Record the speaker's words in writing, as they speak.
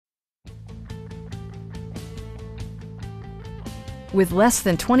With less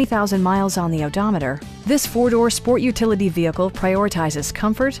than 20,000 miles on the odometer, this four-door sport utility vehicle prioritizes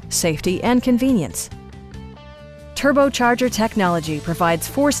comfort, safety, and convenience. Turbocharger technology provides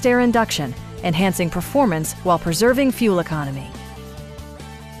forced air induction, enhancing performance while preserving fuel economy.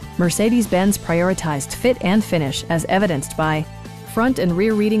 Mercedes-Benz prioritized fit and finish as evidenced by front and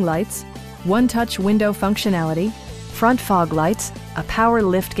rear reading lights, one-touch window functionality, front fog lights, a power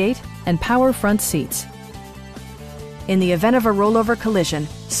liftgate, and power front seats. In the event of a rollover collision,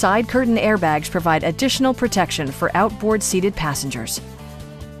 side curtain airbags provide additional protection for outboard seated passengers.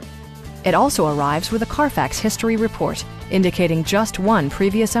 It also arrives with a Carfax history report, indicating just one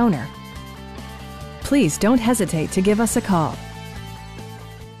previous owner. Please don't hesitate to give us a call.